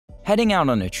Heading out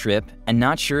on a trip and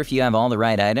not sure if you have all the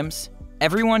right items?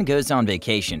 Everyone goes on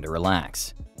vacation to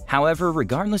relax. However,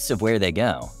 regardless of where they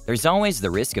go, there's always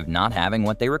the risk of not having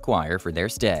what they require for their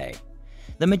stay.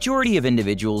 The majority of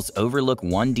individuals overlook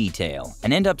one detail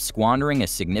and end up squandering a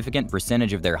significant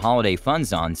percentage of their holiday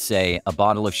funds on, say, a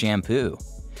bottle of shampoo.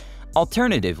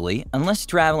 Alternatively, unless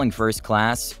traveling first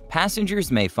class, passengers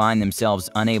may find themselves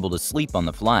unable to sleep on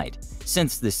the flight,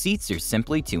 since the seats are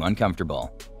simply too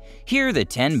uncomfortable. Here are the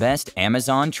 10 best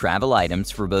Amazon travel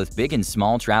items for both big and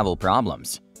small travel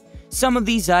problems. Some of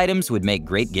these items would make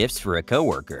great gifts for a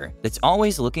coworker that's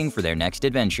always looking for their next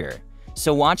adventure.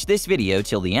 So watch this video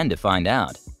till the end to find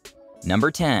out.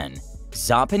 Number 10.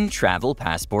 Zoppen Travel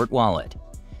Passport Wallet.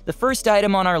 The first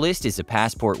item on our list is a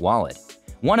passport wallet,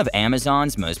 one of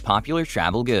Amazon's most popular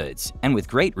travel goods, and with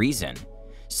great reason.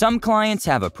 Some clients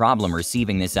have a problem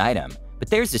receiving this item, but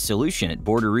there's a solution at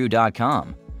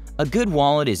borderoo.com. A good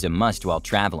wallet is a must while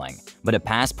traveling, but a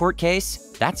passport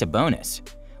case? That's a bonus.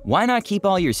 Why not keep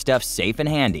all your stuff safe and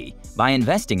handy by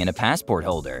investing in a passport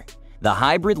holder? The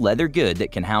hybrid leather good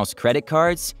that can house credit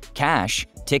cards, cash,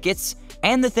 tickets,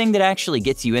 and the thing that actually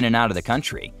gets you in and out of the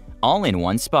country, all in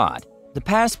one spot. The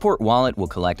passport wallet will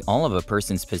collect all of a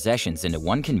person's possessions into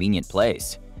one convenient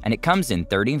place, and it comes in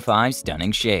 35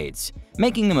 stunning shades,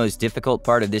 making the most difficult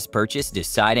part of this purchase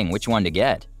deciding which one to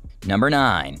get. Number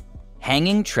 9.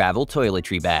 Hanging Travel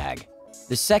Toiletry Bag.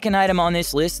 The second item on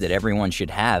this list that everyone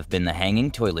should have been the hanging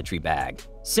toiletry bag.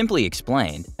 Simply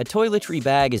explained, a toiletry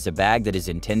bag is a bag that is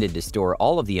intended to store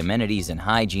all of the amenities and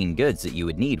hygiene goods that you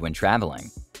would need when traveling.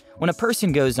 When a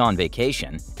person goes on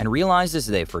vacation and realizes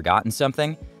they've forgotten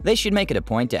something, they should make it a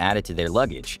point to add it to their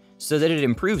luggage so that it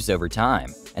improves over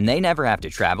time and they never have to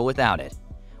travel without it.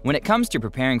 When it comes to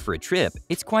preparing for a trip,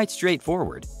 it's quite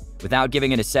straightforward. Without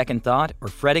giving it a second thought or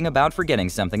fretting about forgetting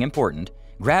something important,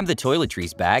 grab the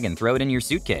toiletries bag and throw it in your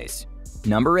suitcase.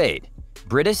 Number 8.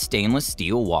 Brita Stainless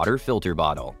Steel Water Filter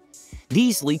Bottle.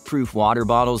 These leak-proof water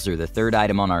bottles are the third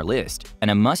item on our list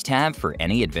and a must-have for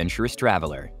any adventurous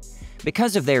traveler.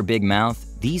 Because of their big mouth,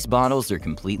 these bottles are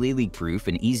completely leak-proof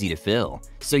and easy to fill,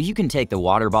 so you can take the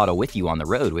water bottle with you on the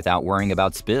road without worrying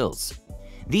about spills.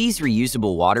 These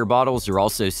reusable water bottles are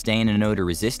also stain and odor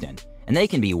resistant, and they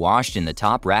can be washed in the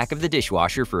top rack of the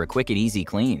dishwasher for a quick and easy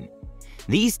clean.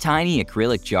 These tiny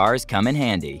acrylic jars come in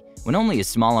handy when only a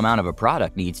small amount of a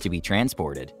product needs to be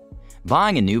transported.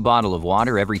 Buying a new bottle of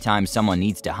water every time someone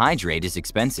needs to hydrate is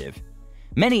expensive.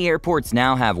 Many airports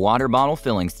now have water bottle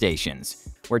filling stations,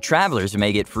 where travelers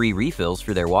may get free refills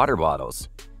for their water bottles.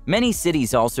 Many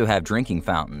cities also have drinking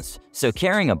fountains, so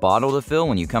carrying a bottle to fill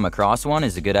when you come across one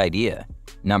is a good idea.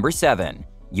 Number 7.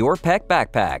 YOREPEK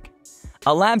Backpack.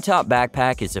 A laptop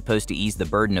backpack is supposed to ease the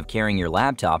burden of carrying your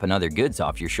laptop and other goods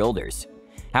off your shoulders.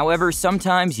 However,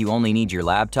 sometimes you only need your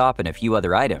laptop and a few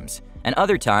other items, and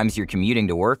other times you're commuting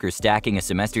to work or stacking a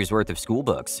semester's worth of school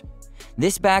books.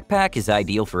 This backpack is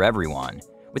ideal for everyone.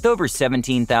 With over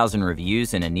 17,000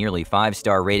 reviews and a nearly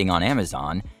 5-star rating on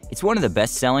Amazon, it's one of the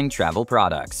best-selling travel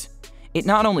products. It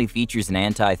not only features an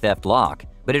anti-theft lock,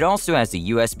 but it also has a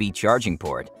USB charging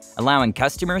port, allowing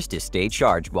customers to stay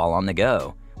charged while on the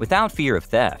go, without fear of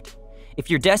theft. If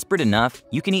you're desperate enough,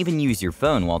 you can even use your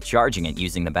phone while charging it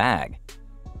using the bag.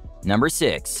 Number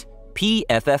 6.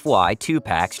 PFFY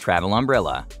 2-Packs Travel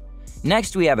Umbrella.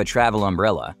 Next, we have a travel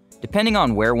umbrella. Depending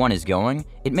on where one is going,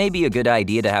 it may be a good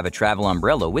idea to have a travel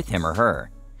umbrella with him or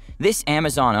her. This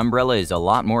Amazon umbrella is a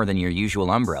lot more than your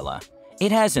usual umbrella.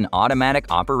 It has an automatic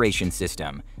operation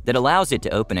system that allows it to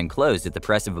open and close at the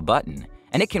press of a button,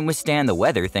 and it can withstand the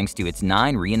weather thanks to its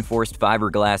 9 reinforced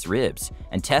fiberglass ribs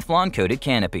and Teflon-coated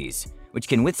canopies, which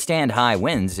can withstand high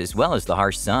winds as well as the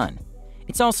harsh sun.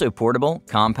 It's also portable,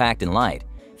 compact, and light,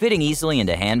 fitting easily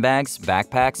into handbags,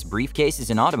 backpacks, briefcases,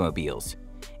 and automobiles.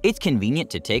 It's convenient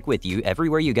to take with you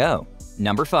everywhere you go.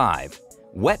 Number 5.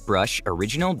 Wet Brush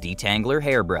Original Detangler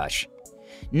Hairbrush.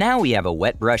 Now we have a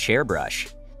wet brush hairbrush.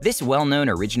 This well-known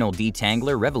original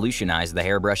detangler revolutionized the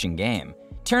hairbrushing game,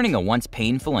 turning a once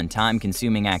painful and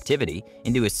time-consuming activity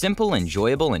into a simple,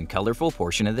 enjoyable, and colorful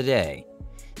portion of the day.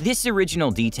 This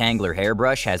original detangler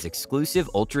hairbrush has exclusive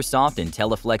ultra-soft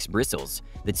IntelliFlex bristles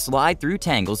that slide through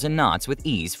tangles and knots with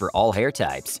ease for all hair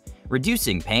types,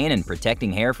 reducing pain and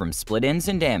protecting hair from split ends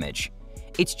and damage.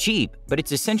 It's cheap, but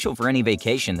it's essential for any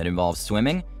vacation that involves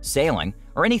swimming, sailing,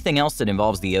 or anything else that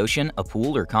involves the ocean, a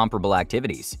pool, or comparable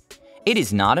activities. It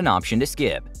is not an option to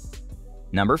skip.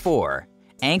 Number 4.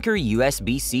 Anker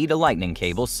USB-C to Lightning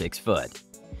Cable 6-foot.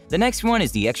 The next one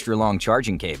is the extra-long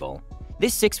charging cable.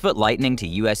 This 6-foot Lightning to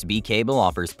USB cable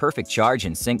offers perfect charge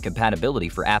and sync compatibility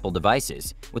for Apple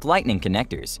devices with Lightning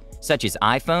connectors, such as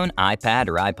iPhone, iPad,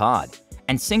 or iPod,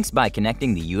 and syncs by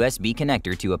connecting the USB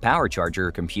connector to a power charger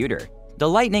or computer. The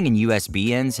Lightning and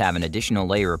USB ends have an additional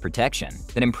layer of protection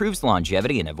that improves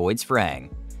longevity and avoids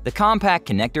fraying. The compact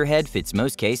connector head fits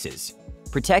most cases.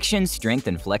 Protection, strength,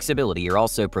 and flexibility are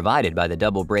also provided by the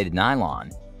double-braided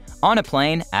nylon. On a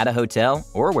plane, at a hotel,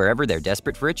 or wherever they're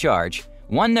desperate for a charge,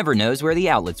 one never knows where the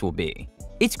outlets will be.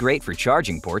 It's great for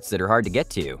charging ports that are hard to get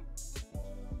to.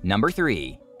 Number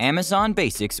 3. Amazon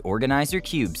Basics Organizer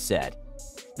Cubes Set.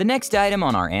 The next item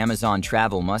on our Amazon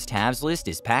travel must-haves list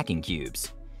is packing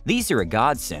cubes. These are a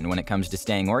godsend when it comes to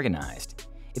staying organized.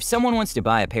 If someone wants to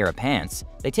buy a pair of pants,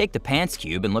 they take the pants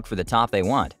cube and look for the top they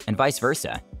want, and vice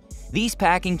versa. These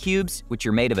packing cubes, which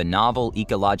are made of a novel,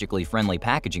 ecologically friendly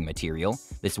packaging material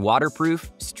that's waterproof,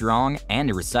 strong,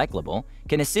 and recyclable,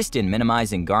 can assist in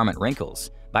minimizing garment wrinkles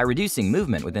by reducing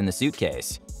movement within the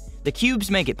suitcase. The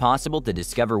cubes make it possible to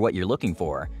discover what you're looking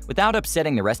for without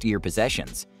upsetting the rest of your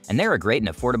possessions, and they're a great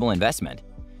and affordable investment.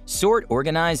 Sort,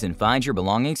 organize, and find your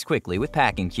belongings quickly with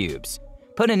packing cubes.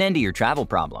 Put an end to your travel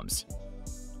problems.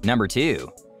 Number 2.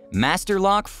 Master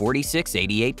Lock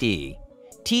 4688D.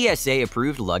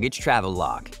 TSA-approved luggage travel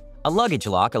lock. A luggage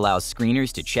lock allows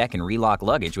screeners to check and relock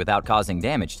luggage without causing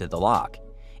damage to the lock.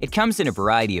 It comes in a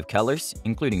variety of colors,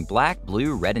 including black,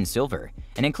 blue, red, and silver,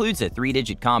 and includes a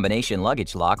 3-digit combination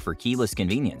luggage lock for keyless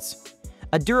convenience.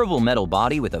 A durable metal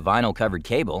body with a vinyl-covered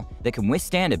cable that can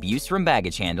withstand abuse from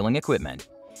baggage handling equipment.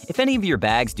 If any of your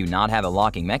bags do not have a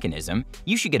locking mechanism,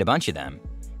 you should get a bunch of them.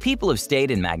 People have stayed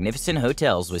in magnificent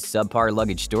hotels with subpar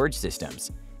luggage storage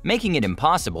systems, making it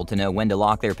impossible to know when to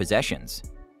lock their possessions.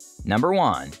 Number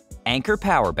 1. Anker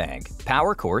Power Bank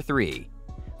PowerCore 3.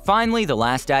 Finally, the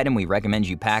last item we recommend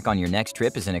you pack on your next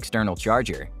trip is an external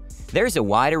charger. There's a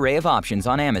wide array of options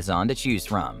on Amazon to choose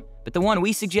from, but the one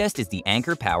we suggest is the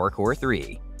Anker PowerCore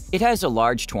 3. It has a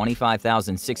large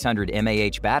 25,600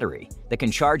 mAh battery that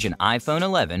can charge an iPhone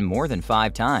 11 more than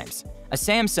 5 times, a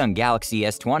Samsung Galaxy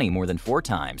S20 more than 4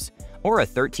 times, or a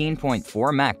 13.4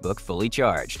 MacBook fully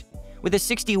charged. With a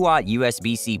 60-watt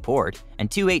USB-C port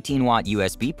and 2 18-watt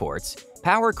USB ports,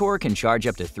 PowerCore can charge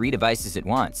up to 3 devices at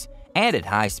once and at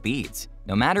high speeds,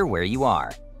 no matter where you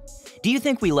are. Do you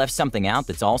think we left something out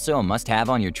that's also a must-have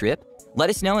on your trip? Let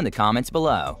us know in the comments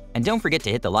below, and don't forget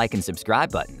to hit the like and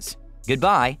subscribe buttons.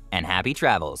 Goodbye and happy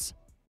travels!